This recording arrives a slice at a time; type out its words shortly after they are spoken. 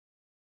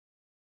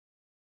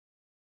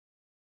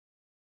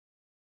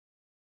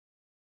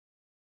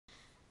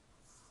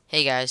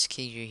Hey guys,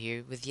 Kidru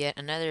here with yet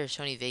another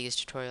Sony Vegas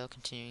tutorial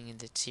continuing in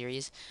the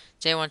series.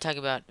 Today I want to talk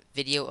about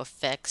video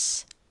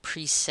effects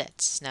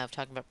presets. Now, if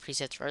talking about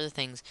presets for other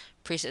things,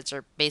 presets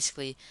are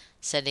basically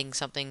setting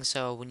something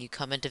so when you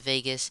come into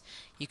Vegas,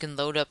 you can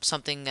load up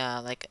something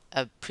like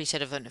a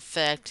preset of an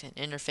effect, an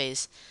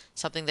interface,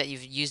 something that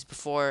you've used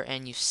before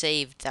and you've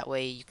saved. That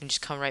way you can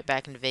just come right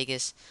back into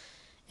Vegas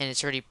and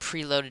it's already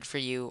preloaded for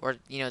you, or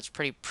it's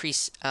pretty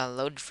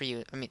loaded for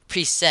you. I mean,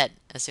 preset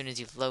as soon as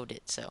you load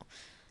it. So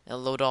it'll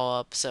load all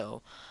up.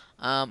 So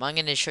I'm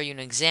going to show you an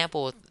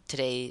example with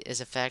today's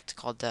effect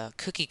called the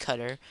cookie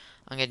cutter.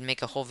 I'm going to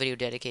make a whole video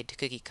dedicated to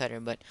cookie cutter,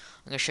 but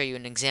I'm going to show you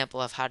an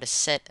example of how to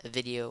set a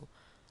video,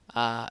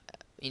 uh,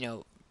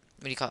 what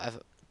do you call it?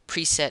 A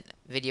preset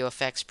video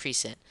effects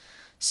preset.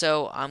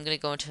 So I'm going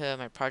to go into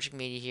my project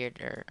media here,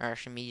 or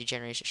actually media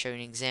generation, to show you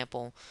an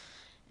example.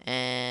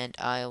 And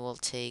I will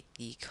take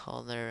the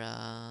color,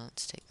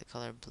 let's take the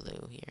color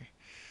blue here.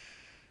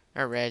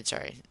 Or red,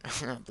 sorry,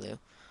 not blue.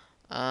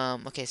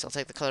 Okay, so I'll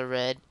take the color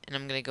red, and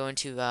I'm going to go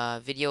into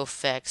video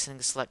effects,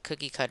 and select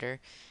cookie cutter.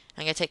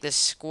 I'm going to take this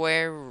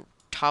square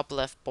top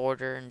left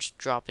border and just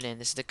drop it in.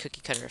 This is the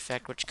cookie cutter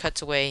effect, which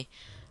cuts away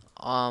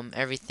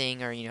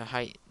everything, or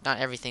how not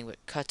everything,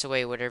 but cuts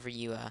away whatever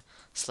you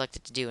select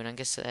it to do. And I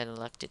guess I'd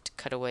elect it to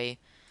cut away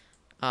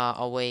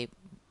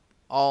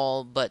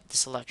all but the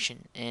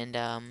selection. And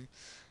now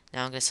I'm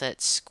going to set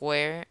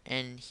square,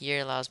 and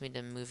here allows me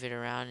to move it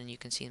around, and you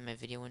can see in my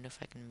video window if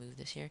I can move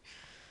this here.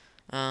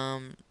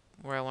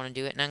 Where I want to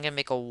do it, and I'm going to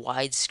make a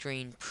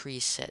widescreen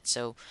preset.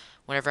 So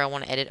whenever I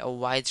want to edit a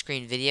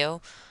widescreen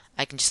video,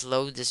 I can just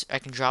load this, I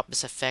can drop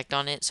this effect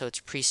on it so it's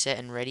preset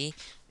and ready,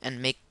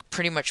 and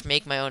pretty much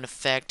make my own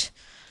effect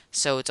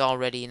so it's all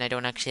ready and I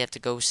don't actually have to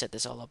go set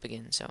this all up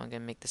again. So I'm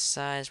going to make the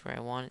size where I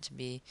want it to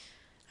be.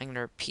 I'm going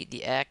to repeat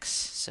the X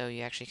so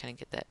you actually kind of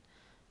get that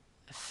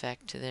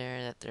effect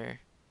there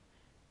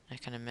I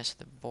kind of mess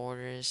with the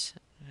borders.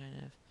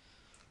 Let's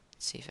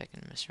see if I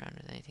can mess around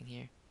with anything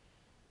here.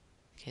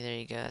 Okay, there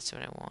you go. That's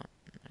what I want.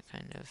 I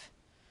kind of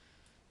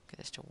get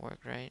this to work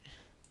right.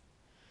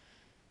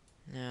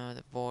 Now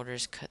the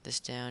borders, cut this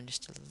down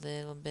just a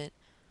little bit.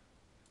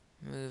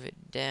 Move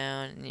it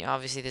down. And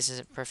obviously this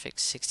isn't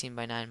perfect 16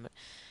 by 9,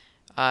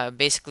 but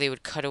basically it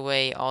would cut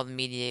away all the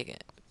media.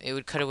 It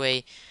would cut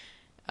away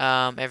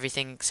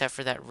everything except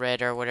for that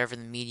red or whatever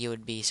the media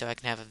would be. So I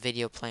can have a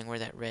video playing where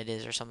that red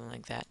is or something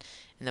like that.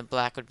 And the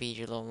black would be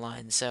your little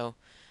line. So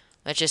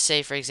let's just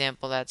say, for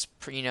example, that's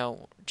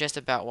just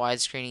about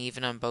widescreen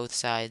even on both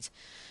sides.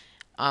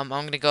 I'm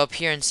going to go up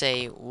here and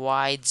say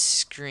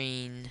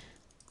widescreen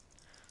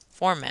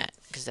format,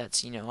 because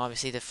that's,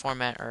 obviously the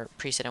format or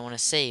preset I want to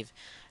save.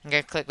 I'm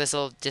going to click this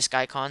little disk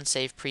icon,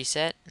 save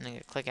preset, and I'm going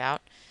to click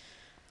out.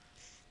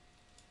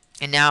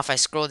 And now if I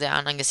scroll down,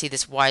 I'm going to see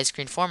this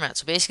widescreen format.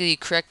 So basically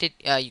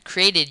you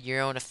created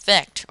your own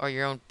effect or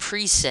your own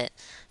preset.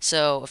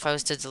 So if I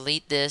was to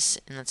delete this,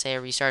 and let's say I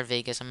restart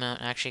Vegas, I'm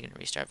not actually going to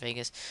restart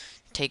Vegas.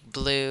 Take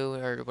blue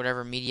or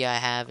whatever media I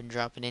have and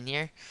drop it in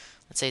here.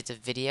 Let's say it's a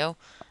video.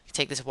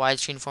 Take this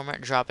widescreen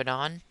format, drop it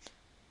on,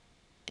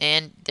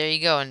 and there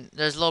you go. And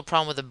there's a little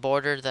problem with the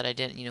border that I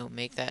didn't,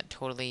 make that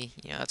totally,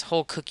 that's a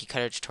whole cookie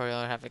cutter tutorial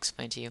I have to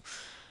explain to you.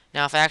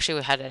 Now, if I actually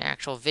had an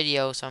actual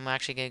video, so I'm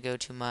actually going to go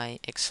to my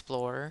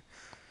Explorer,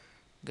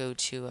 go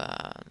to,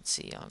 let's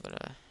see, I'll go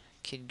to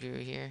Kid Guru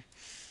here,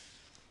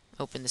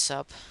 open this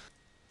up.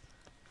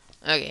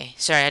 Okay,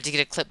 sorry, I had to get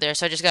a clip there.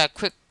 So I just got a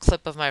quick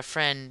clip of my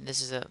friend.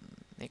 This is a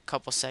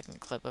couple second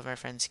clip of my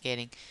friend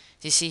skating.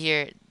 Do you see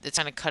here, it's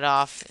kind of cut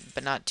off,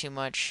 but not too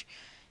much.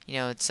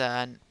 It's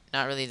not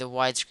really the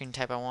widescreen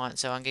type I want.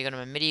 So I'm going to go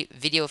to my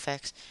video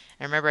effects.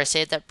 And remember, I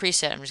saved that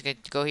preset. I'm just going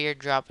to go here,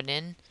 drop it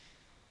in.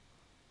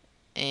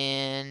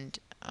 And,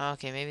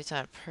 okay, maybe it's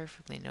not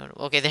perfectly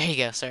notable. Okay, there you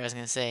go. Sorry, I was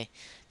going to say,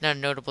 not a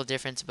notable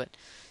difference. But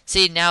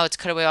see, now it's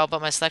cut away all but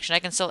my selection. I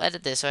can still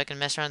edit this, so I can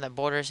mess around that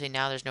border. See,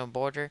 now there's no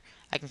border.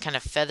 I can kind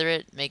of feather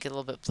it, make it a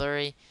little bit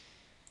blurry.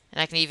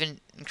 And I can even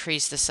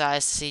increase the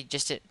size to see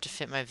just to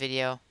fit my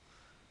video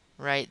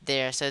right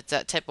there. So it's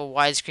that type of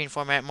widescreen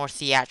format, more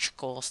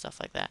theatrical, stuff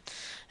like that.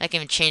 I can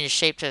even change the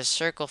shape to a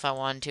circle if I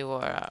wanted to,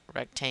 or a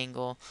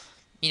rectangle.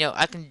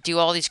 I can do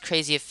all these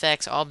crazy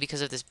effects all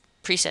because of this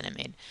preset I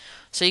made.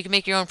 So you can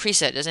make your own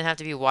preset. It doesn't have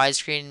to be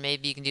widescreen.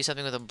 Maybe you can do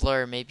something with a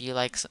blur. Maybe you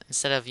like,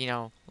 instead of,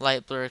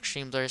 light blur,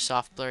 extreme blur,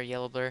 soft blur,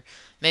 yellow blur,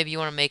 maybe you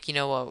want to make,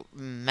 a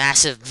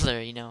massive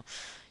blur,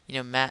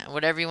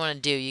 whatever you want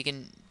to do. You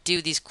can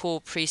do these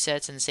cool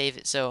presets and save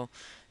it so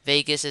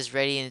Vegas is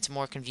ready and it's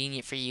more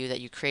convenient for you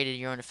that you created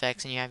your own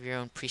effects and you have your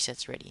own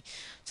presets ready.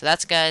 So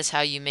that's, guys,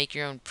 how you make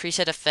your own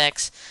preset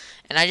effects.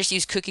 And I just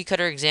use cookie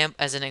cutter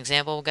as an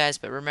example, guys,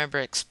 but remember,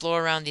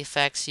 explore around the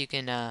effects. You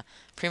can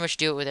pretty much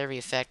do it with every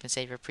effect and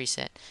save your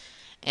preset.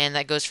 And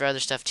that goes for other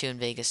stuff too in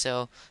Vegas.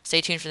 So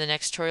stay tuned for the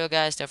next tutorial,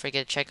 guys. Don't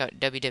forget to check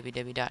out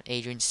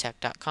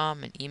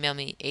www.adrianstech.com and email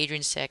me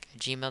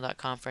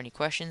adrianstech@gmail.com for any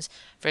questions.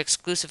 For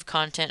exclusive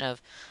content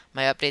of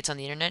my updates on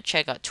the internet,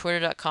 check out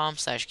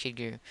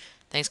twitter.com/kidguru.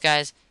 Thanks,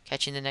 guys.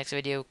 Catch you in the next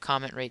video.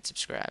 Comment, rate,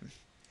 subscribe.